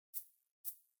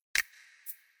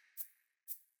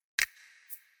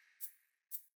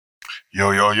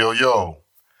Yo, yo, yo, yo.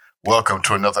 Welcome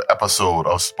to another episode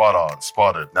of Spot On,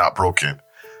 Spotted, Not Broken,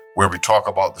 where we talk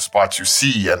about the spots you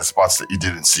see and the spots that you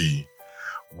didn't see.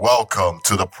 Welcome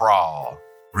to the Prowl.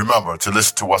 Remember to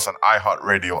listen to us on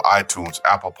iHeartRadio, iTunes,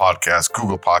 Apple Podcasts,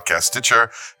 Google Podcasts, Stitcher,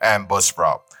 and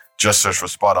Buzzsprout. Just search for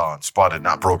Spot On, Spotted,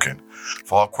 Not Broken.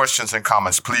 For all questions and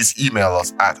comments, please email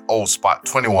us at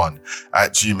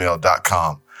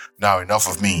ospot21@gmail.com. Now enough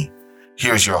of me.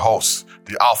 Here's your host,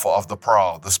 the alpha of the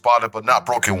Prowl, the spotted but not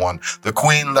broken one, the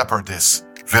Queen Leopardess,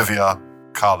 Vivia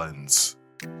Collins.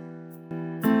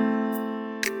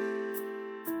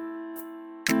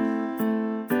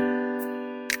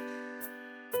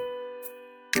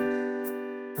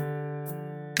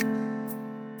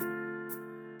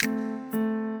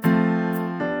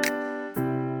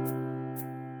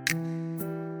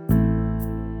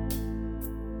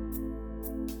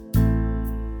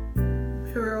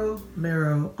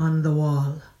 Mirror on the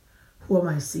wall. Who am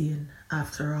I seeing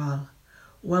after all?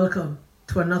 Welcome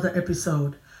to another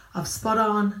episode of Spot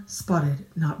On, Spotted,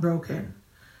 Not Broken.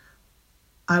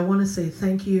 I want to say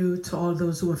thank you to all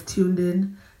those who have tuned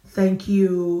in. Thank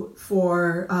you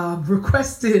for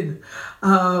requesting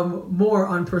more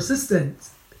on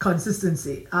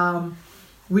consistency.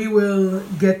 We will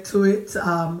get to it,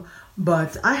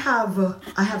 but I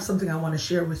have something I want to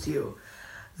share with you.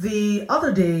 The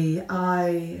other day,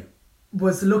 I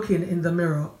was looking in the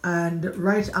mirror, and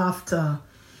right after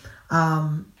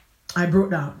I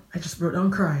broke down. I just broke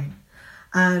down crying.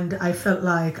 And I felt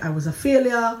like I was a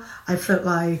failure. I felt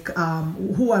like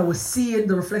who I was seeing,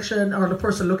 the reflection or the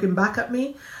person looking back at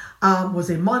me, was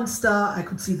a monster. I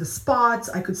could see the spots.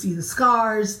 I could see the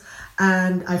scars.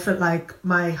 And I felt like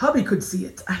my hubby could see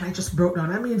it. And I just broke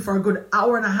down. I mean, for a good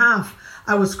hour and a half,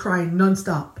 I was crying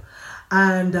nonstop.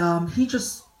 And he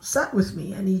just sat with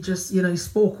me, and he just, he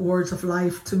spoke words of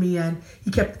life to me, and he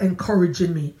kept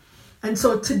encouraging me. And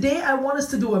so today I want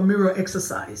us to do a mirror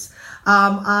exercise.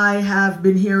 I have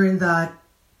been hearing that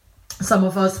some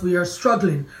of us, we are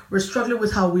struggling. We're struggling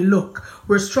with how we look.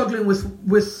 We're struggling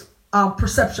with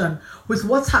perception, with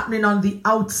what's happening on the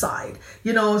outside.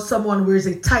 Someone wears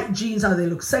a tight jeans, how they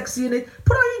look sexy in it.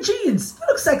 Put on your jeans. You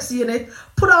look sexy in it.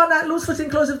 Put on that loose fitting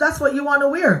clothes if that's what you want to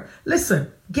wear.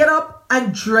 Listen, get up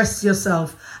and dress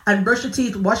yourself and brush your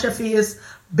teeth, wash your face,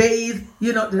 bathe.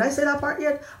 Did I say that part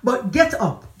yet? But get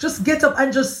up. Just get up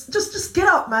and just get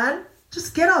up, man.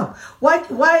 Just get up. Why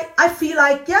I feel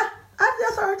like, I have the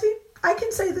authority. I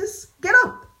can say this. Get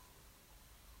up.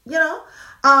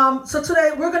 So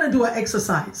today we're going to do an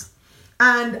exercise,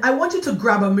 and I want you to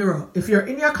grab a mirror. If you're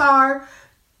in your car,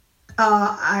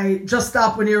 I just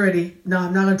stop when you're ready. No,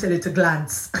 I'm not going to tell you to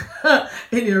glance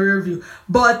in your rear view.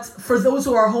 But for those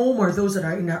who are home or those that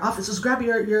are in their office, just grab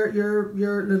your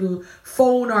little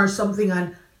phone or something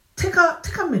and take a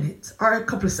minute or a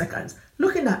couple of seconds.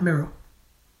 Look in that mirror.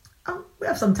 We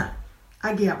have some time.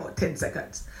 I give about 10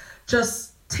 seconds.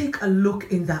 Just take a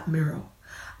look in that mirror.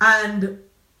 And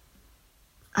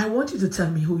I want you to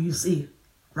tell me who you see.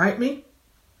 Write me.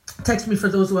 Text me for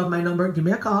those who have my number. Give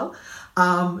me a call.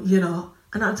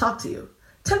 And I'll talk to you.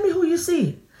 Tell me who you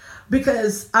see.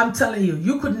 Because I'm telling you,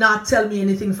 you could not tell me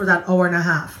anything for that hour and a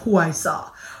half who I saw.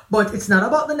 But it's not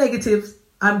about the negatives.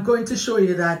 I'm going to show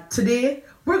you that today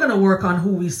we're going to work on who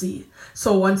we see.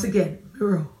 So once again,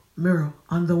 mirror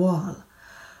on the wall.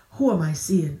 Who am I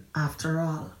seeing after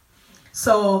all?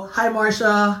 So, hi,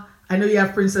 Marsha. I know you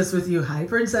have Princess with you. Hi,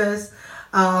 Princess.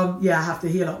 I have to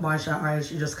heal up Marsha, or else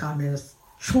she just come and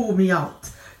chew me out.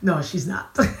 No, she's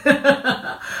not.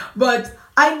 But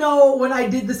I know when I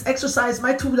did this exercise,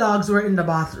 my two dogs were in the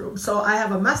bathroom. So I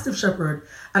have a Mastiff Shepherd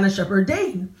and a Shepherd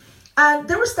Dane. And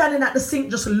they were standing at the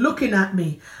sink just looking at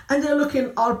me. And they're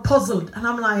looking all puzzled. And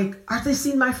I'm like, are they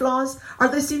seeing my flaws? Are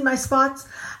they seeing my spots?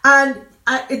 And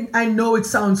I know it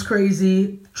sounds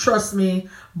crazy. Trust me.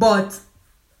 But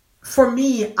for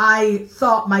me, I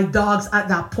thought my dogs at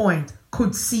that point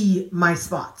could see my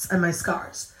spots and my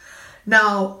scars.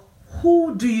 Now,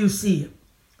 who do you see?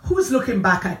 Who's looking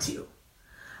back at you?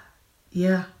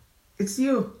 Yeah, it's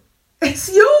you. It's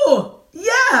you.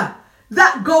 Yeah.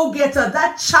 That go-getter,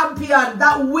 that champion,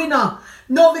 that winner.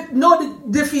 No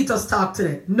defeat us talk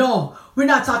today. No, we're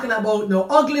not talking about no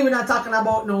ugly. We're not talking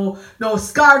about no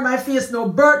scar my face, no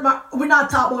burnt. We're not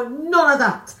talking about none of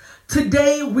that.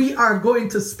 Today, we are going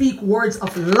to speak words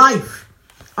of life.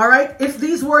 All right? If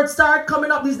these words start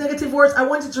coming up, these negative words, I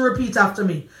want you to repeat after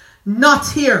me. Not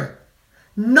here.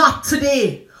 Not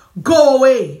today. Go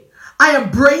away. I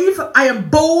am brave. I am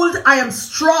bold. I am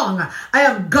strong. I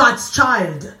am God's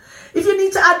child. If you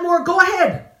need to add more, go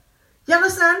ahead. You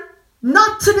understand?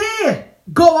 Not today.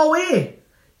 Go away.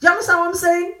 You understand what I'm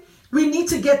saying? We need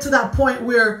to get to that point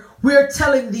where we're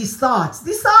telling these thoughts.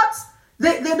 These thoughts,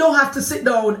 they don't have to sit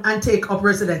down and take up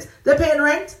residence. They're paying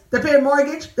rent, they're paying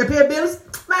mortgage, they're paying bills.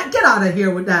 Man, get out of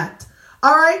here with that.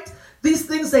 All right? These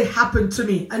things, they happen to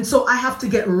me. And so I have to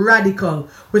get radical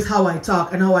with how I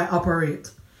talk and how I operate.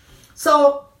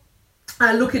 So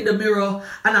I look in the mirror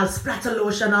and I'll splatter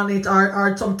lotion on it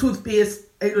or some toothpaste.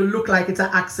 It'll look like it's an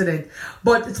accident.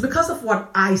 But it's because of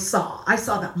what I saw. I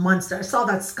saw that monster. I saw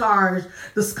that scars,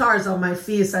 the scars on my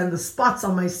face and the spots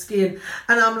on my skin.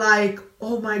 And I'm like,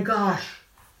 oh my gosh,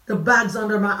 the bags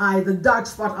under my eye, the dark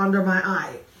spot under my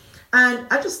eye. And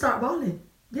I just start bawling.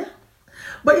 Yeah.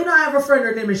 But I have a friend,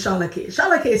 her name is Shalake.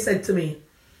 Shalake said to me,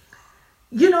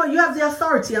 you have the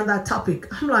authority on that topic.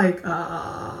 I'm like,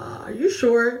 are you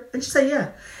sure? And she said,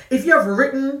 yeah. If you have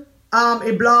written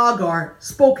a blog or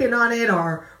spoken on it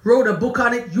or wrote a book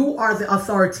on it, you are the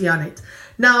authority on it.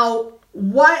 Now,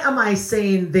 why am I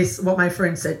saying this, what my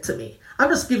friend said to me? I'm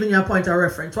just giving you a point of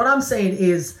reference. What I'm saying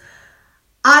is,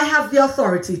 I have the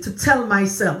authority to tell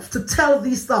myself, to tell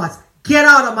these thoughts, get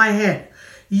out of my head.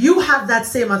 You have that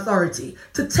same authority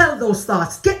to tell those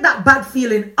thoughts. Get that bad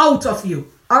feeling out of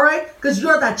you. All right? Because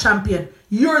you're that champion.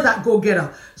 You're that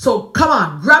go-getter. So come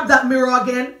on, grab that mirror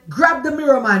again. Grab the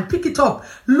mirror, man. Pick it up.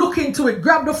 Look into it.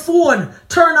 Grab the phone.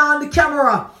 Turn on the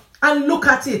camera and look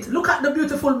at it. Look at the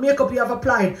beautiful makeup you have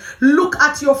applied. Look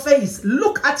at your face.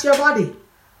 Look at your body.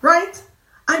 Right?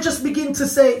 And just begin to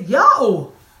say,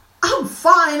 yo, I'm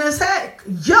fine as heck.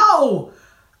 Yo,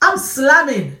 I'm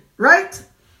slamming. Right?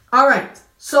 All right.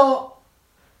 So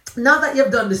now that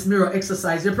you've done this mirror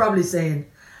exercise, you're probably saying,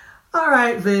 all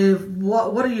right, Viv,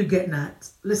 what are you getting at?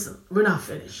 Listen, we're not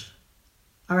finished.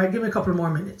 All right, give me a couple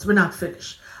more minutes. We're not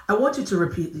finished. I want you to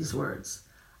repeat these words.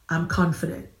 I'm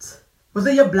confident.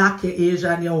 Whether you're black, you're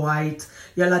Asian, you're white,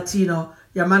 you're Latino,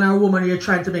 you're man or woman, you're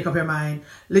trying to make up your mind.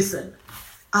 Listen,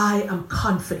 I am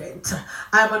confident.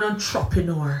 I am an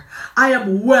entrepreneur. I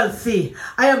am wealthy.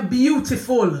 I am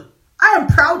beautiful. I am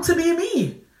proud to be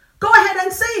me. Go ahead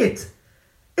and say it.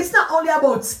 It's not only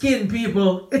about skin,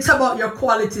 people. It's about your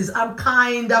qualities. I'm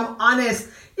kind. I'm honest.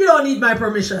 You don't need my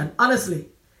permission. Honestly,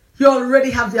 you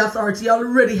already have the authority. You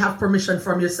already have permission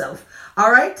from yourself.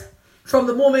 All right? From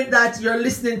the moment that you're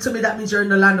listening to me, that means you're in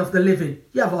the land of the living.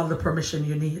 You have all the permission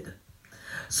you need.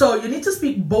 So you need to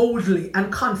speak boldly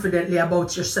and confidently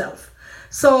about yourself.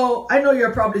 So I know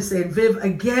you're probably saying, Viv,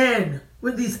 again,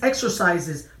 with these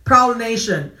exercises, Proud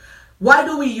Nation, why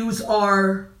do we use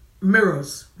our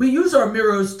mirrors? We use our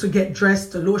mirrors to get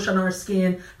dressed, to lotion our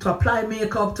skin, to apply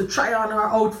makeup, to try on our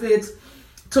outfits,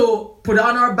 to put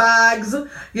on our bags.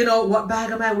 What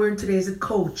bag am I wearing today? Is it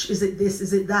Coach? Is it this?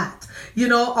 Is it that?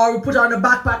 Or we put on a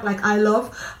backpack like I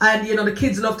love. And, the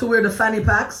kids love to wear the fanny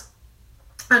packs.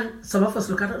 And some of us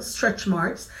look at our stretch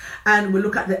marks and we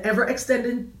look at the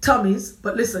ever-extending tummies.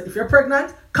 But listen, if you're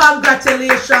pregnant,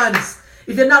 congratulations.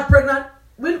 If you're not pregnant,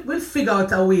 we'll figure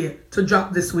out a way to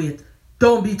drop this weight.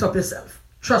 Don't beat up yourself.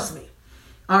 Trust me.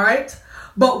 All right?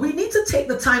 But we need to take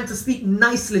the time to speak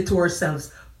nicely to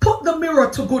ourselves. Put the mirror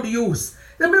to good use.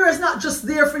 The mirror is not just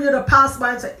there for you to pass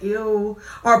by and say, ew,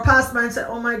 or pass by and say,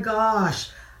 oh my gosh.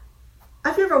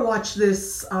 Have you ever watched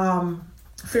this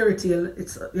fairy tale?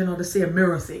 It's, they say a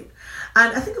mirror thing.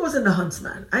 And I think it was in The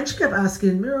Huntsman. And she kept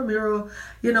asking, mirror, mirror.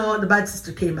 The bad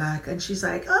sister came back and she's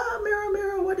like, oh, mirror,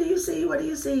 mirror, what do you see? What do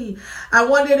you see? And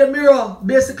one day the mirror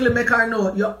basically make her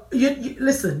know, you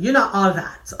listen, you're not all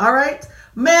that. All right?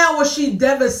 Man, was she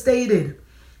devastated.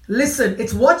 Listen,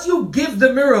 it's what you give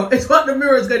the mirror. It's what the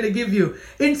mirror is going to give you.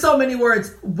 In so many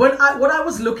words, what I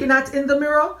was looking at in the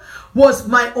mirror was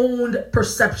my own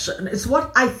perception. It's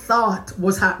what I thought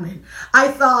was happening. I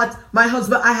thought my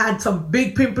husband, I had some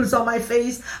big pimples on my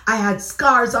face. I had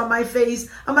scars on my face.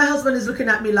 And my husband is looking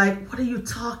at me like, what are you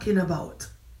talking about?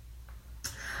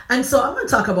 And so I'm going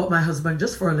to talk about my husband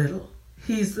just for a little.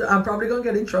 I'm probably going to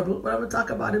get in trouble, but I'm going to talk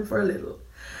about him for a little.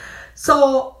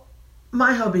 So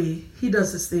my hubby, he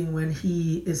does this thing when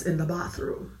he is in the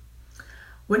bathroom.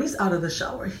 When he's out of the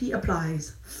shower, he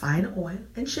applies fine oil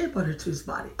and shea butter to his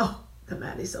body. Oh, the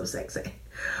man is so sexy.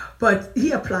 But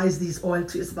he applies these oil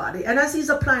to his body. And as he's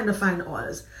applying the fine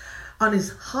oils on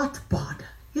his hot bod,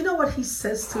 you know what he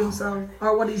says to himself?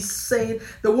 Or what he's saying?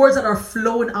 The words that are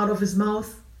flowing out of his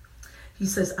mouth? He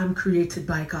says, I'm created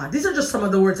by God. These are just some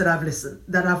of the words that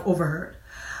I've overheard.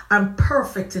 I'm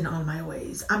perfect in all my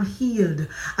ways. I'm healed.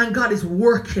 And God is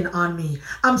working on me.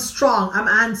 I'm strong. I'm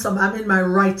handsome. I'm in my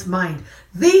right mind.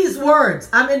 These words,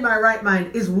 I'm in my right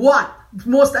mind, is what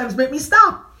most times make me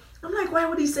stop. I'm like, why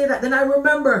would he say that? Then I would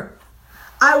remember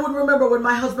when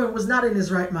my husband was not in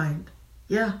his right mind.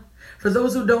 Yeah. For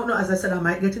those who don't know, as I said, I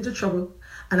might get into trouble.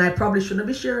 And I probably shouldn't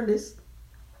be sharing this.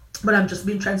 But I'm just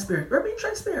being transparent. We're being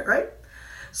transparent, right?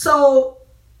 So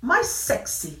my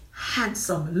sexy,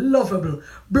 handsome, lovable,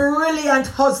 brilliant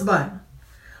husband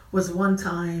was one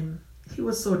time, he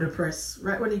was so depressed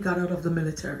right when he got out of the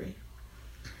military.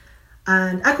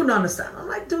 And I couldn't understand. I'm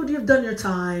like, dude, you've done your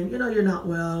time. You know, you're not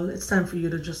well. It's time for you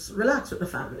to just relax with the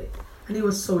family. And he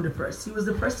was so depressed. He was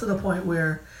depressed to the point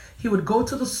where he would go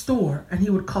to the store and he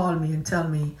would call me and tell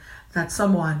me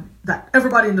that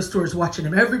everybody in the store is watching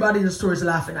him. Everybody in the store is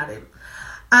laughing at him.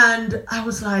 And I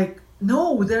was like,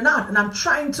 no, they're not. And I'm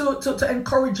trying to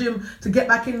encourage him to get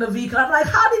back in the vehicle. I'm like,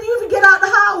 how did you even get out of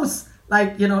the house?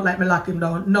 Like, you know, like me lock him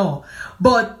down. No.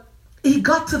 But he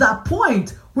got to that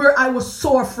point where I was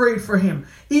so afraid for him.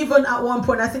 Even at one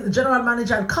point, I think the general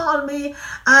manager had called me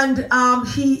and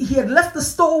he had left the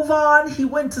stove on. He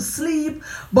went to sleep.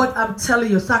 But I'm telling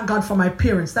you, thank God for my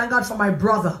parents. Thank God for my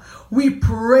brother. We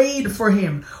prayed for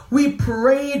him. We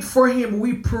prayed for him.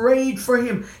 We prayed for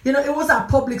him. You know, it was at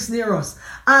Publix near us.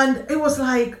 And it was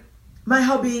like, my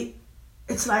hubby,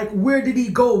 it's like, where did he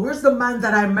go? Where's the man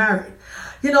that I married?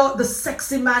 You know, the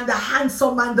sexy man, the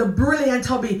handsome man, the brilliant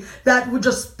hubby that would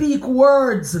just speak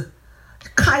words,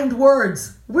 kind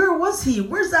words. Where was he?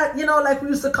 Where's that, you know, like we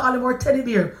used to call him our teddy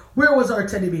bear. Where was our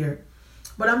teddy bear?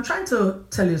 But I'm trying to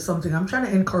tell you something. I'm trying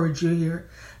to encourage you here.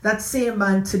 That same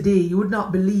man today, you would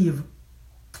not believe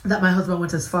that my husband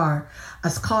went as far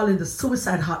as calling the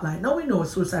suicide hotline. Now we know a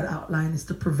suicide hotline is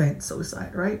to prevent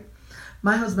suicide, right?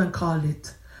 My husband called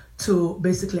it to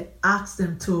basically ask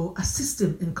them to assist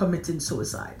him in committing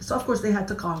suicide. So of course they had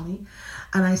to call me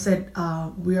and I said,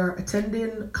 we are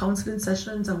attending counseling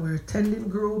sessions and we're attending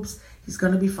groups. He's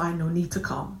going to be fine. No need to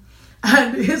come.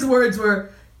 And his words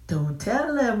were, don't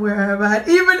tell them where I'm at.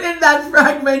 Even in that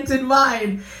fragmented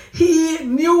mind, he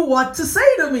knew what to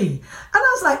say to me. And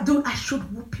I was like, dude, I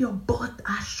should whoop your butt.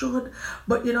 I should.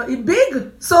 But you know, it's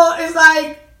big. So it's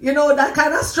like, you know, that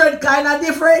kind of strength kind of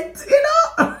different, you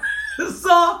know?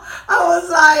 So I was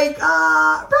like,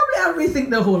 probably I'll rethink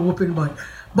the whole whooping butt.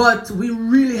 But we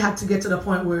really had to get to the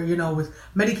point where, you know, with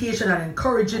medication and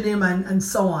encouraging him and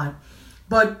so on.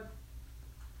 But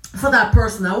for that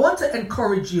person, I want to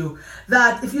encourage you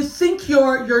that if you think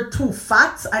you're too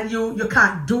fat and you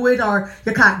can't do it, or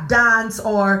you can't dance,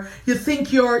 or you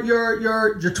think you're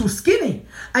too skinny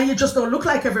and you just don't look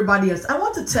like everybody else, I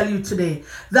want to tell you today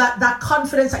that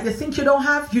confidence that you think you don't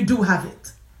have, you do have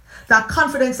it. That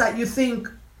confidence that you think,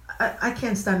 I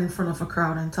can't stand in front of a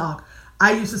crowd and talk.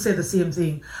 I used to say the same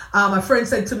thing. A friend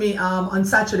said to me on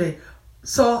Saturday,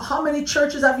 so how many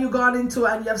churches have you gone into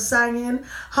and you have sang in?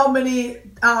 How many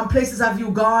places have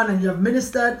you gone and you have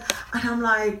ministered? And I'm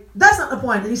like, that's not the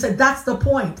point. And he said, that's the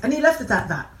point. And he left it at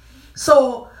that.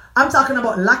 So I'm talking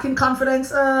about lacking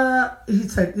confidence.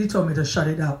 He told me to shut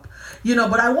it up. You know,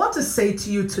 but I want to say to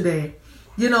you today,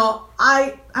 you know,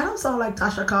 I don't sound like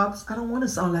Tasha Cobbs. I don't want to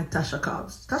sound like Tasha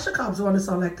Cobbs. Tasha Cobbs want to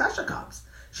sound like Tasha Cobbs.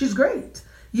 She's great,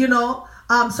 you know.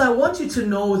 So I want you to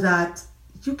know that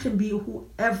you can be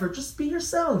whoever. Just be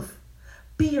yourself.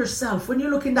 Be yourself. When you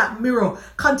look in that mirror,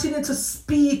 continue to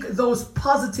speak those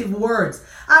positive words.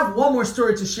 I have one more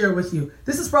story to share with you.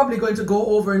 This is probably going to go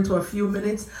over into a few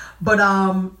minutes, but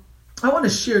I want to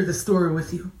share the story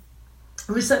with you.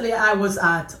 Recently, I was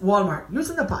at Walmart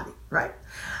using the potty, right?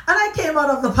 And I came out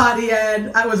of the potty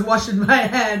and I was washing my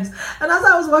hands. And as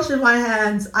I was washing my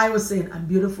hands, I was saying, I'm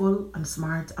beautiful, I'm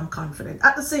smart, I'm confident.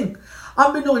 At the sink,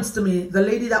 unbeknownst to me, the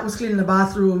lady that was cleaning the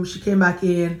bathroom, she came back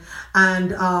in,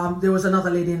 and there was another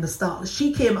lady in the stall.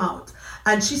 She came out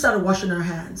and she started washing her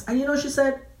hands. And you know, she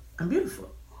said, I'm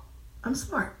beautiful, I'm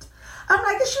smart. I'm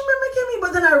like, is she mimicking me?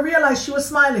 But then I realized she was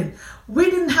smiling. We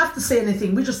didn't have to say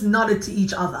anything. We just nodded to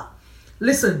each other.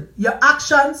 Listen, your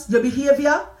actions, your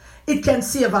behavior, it can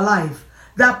save a life.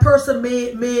 That person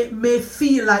may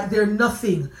feel like they're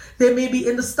nothing. They may be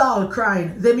in the stall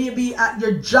crying. They may be at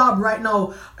your job right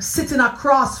now, sitting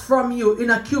across from you in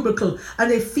a cubicle,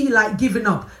 and they feel like giving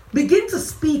up. Begin to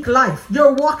speak life.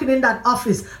 You're walking in that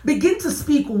office. Begin to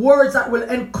speak words that will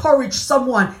encourage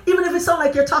someone. Even if it sounds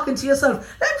like you're talking to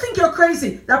yourself. Let them think you're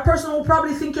crazy. That person will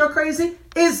probably think you're crazy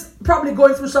is probably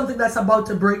going through something that's about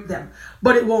to break them.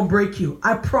 But it won't break you.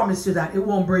 I promise you that. It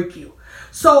won't break you.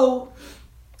 So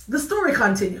the story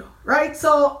continues, right?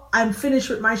 So I'm finished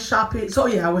with my shopping. So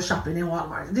yeah, I was shopping in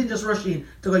Walmart. I didn't just rush in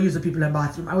to go use the people in the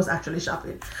bathroom. I was actually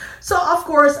shopping. So of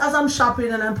course, as I'm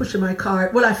shopping and I'm pushing my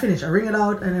cart, well, I finish. I ring it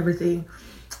out and everything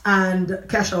and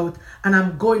cash out. And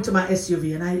I'm going to my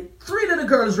SUV. And three little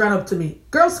girls ran up to me,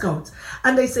 Girl Scouts.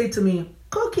 And they say to me,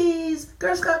 cookies,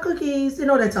 Girl Scout cookies. You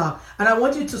know they talk. And I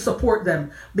want you to support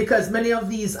them because many of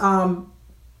these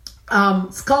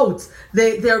scouts,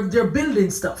 they're building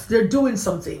stuff, they're doing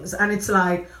some things, and it's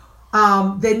like,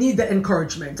 They need the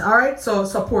encouragement. All right, so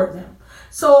support them.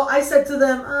 So I said to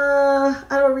them, I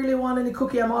don't really want any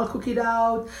cookie. I'm all cookied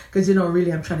out. Because,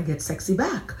 really, I'm trying to get sexy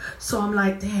back. So I'm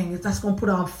like, dang, that's going to put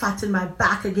on fat in my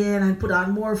back again and put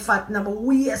on more fat in my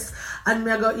waist. And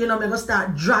I'm going to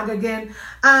start drag again.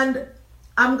 And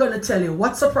I'm going to tell you,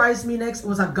 what surprised me next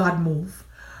was a God move.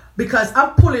 Because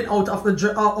I'm pulling out of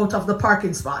the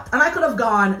parking spot. And I could have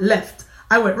gone left.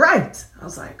 I went right. I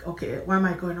was like, okay, why am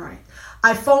I going right?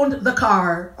 I found the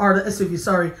car, or the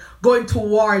SUV, going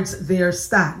towards their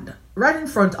stand, right in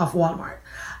front of Walmart.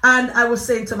 And I was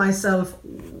saying to myself,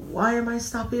 why am I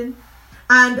stopping?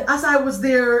 And as I was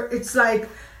there, it's like,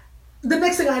 the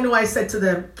next thing I know, I said to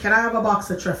them, can I have a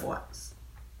box of trefoils?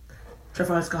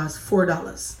 Trefoils cost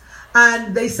 $4.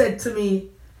 And they said to me,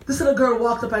 this little girl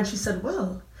walked up and she said,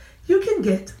 well, you can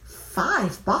get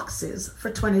 5 boxes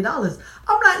for $20.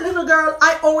 I'm like, little girl,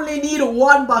 I only need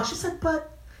 1 box. She said, but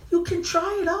you can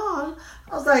try it all.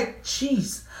 I was like,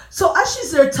 jeez. So as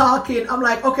she's there talking, I'm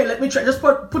like, okay, let me try. Just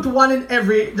put one in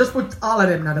just put all of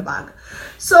them in the bag.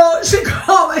 So she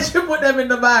come and she put them in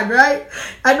the bag, right?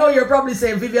 I know you're probably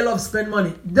saying, Vivian loves spend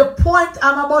money. The point,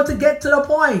 I'm about to get to the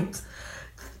point.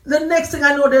 The next thing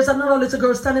I know, there's another little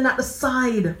girl standing at the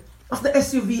side of the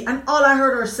SUV. And all I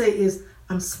heard her say is,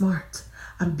 I'm smart.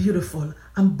 I'm beautiful.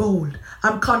 I'm bold.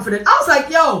 I'm confident. I was like,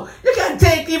 yo, you can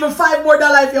take even $5 more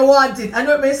if you want it. I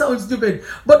know it may sound stupid,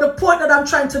 but the point that I'm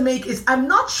trying to make is I'm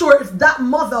not sure if that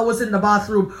mother was in the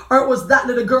bathroom or it was that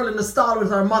little girl in the stall with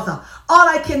her mother. All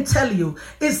I can tell you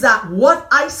is that what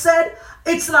I said,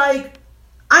 it's like,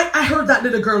 I heard that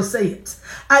little girl say it.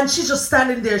 And she's just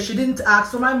standing there. She didn't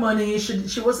ask for my money.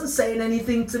 She wasn't saying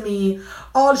anything to me.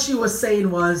 All she was saying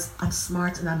was, I'm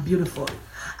smart and I'm beautiful.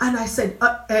 And I said,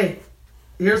 hey,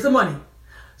 here's the money.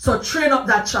 So train up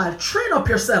that child. Train up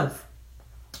yourself.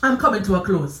 I'm coming to a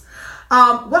close.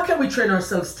 What can we train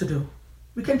ourselves to do?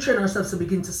 We can train ourselves to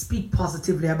begin to speak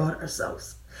positively about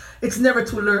ourselves. It's never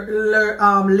too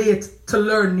late to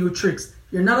learn new tricks.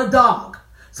 You're not a dog.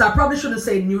 So I probably shouldn't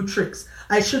say new tricks.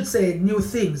 I should say new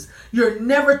things. You're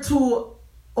never too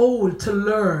old to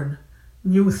learn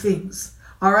new things.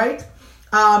 All right?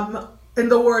 In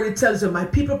the word, it tells you, my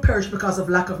people perish because of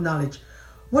lack of knowledge.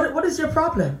 What is your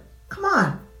problem? Come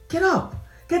on, get up,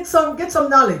 get some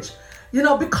knowledge.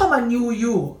 Become a new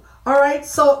you. All right,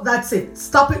 so that's it.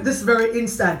 Stop it this very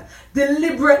instant.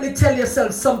 Deliberately tell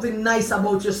yourself something nice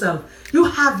about yourself. You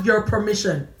have your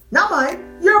permission, not mine.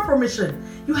 Your permission.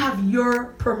 You have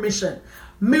your permission.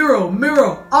 Mirror,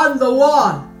 mirror on the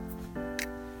wall.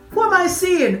 Who am I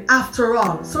seeing after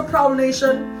all? So Proud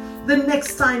Nation, the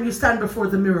next time you stand before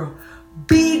the mirror,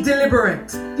 be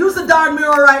deliberate. Use the darn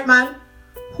mirror, right, man?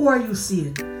 Who are you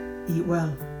seeing? Eat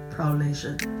well, Proud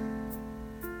Nation.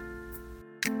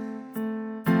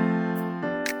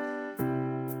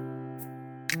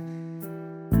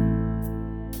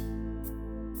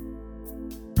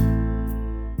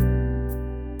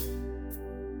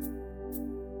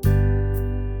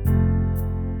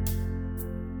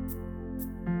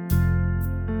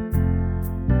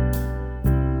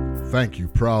 Thank you,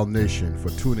 Proud Nation, for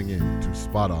tuning in to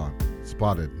Spot On,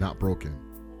 Spotted, Not Broken.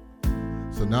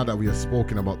 So now that we have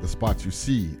spoken about the spots you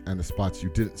see and the spots you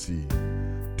didn't see,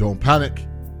 don't panic,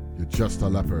 you're just a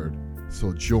leopard,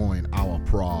 so join our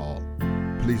prowl.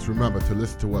 Please remember to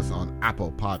listen to us on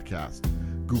Apple Podcasts,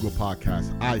 Google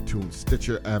Podcasts, iTunes,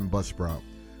 Stitcher, and Buzzsprout.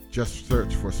 Just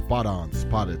search for Spot On,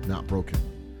 Spotted, Not Broken.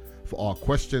 For all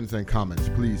questions and comments,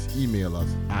 please email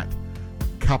us at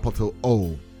capital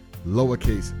O,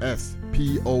 lowercase s,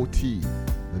 P-O-T,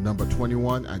 the number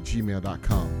 21 at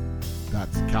gmail.com.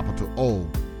 That's capital O,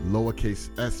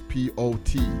 lowercase s,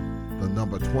 P-O-T, the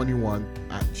number 21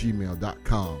 at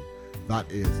gmail.com.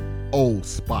 That is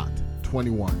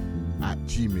ospot21 at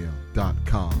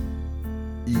gmail.com.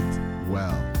 Eat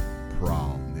well,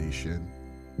 Proud Nation.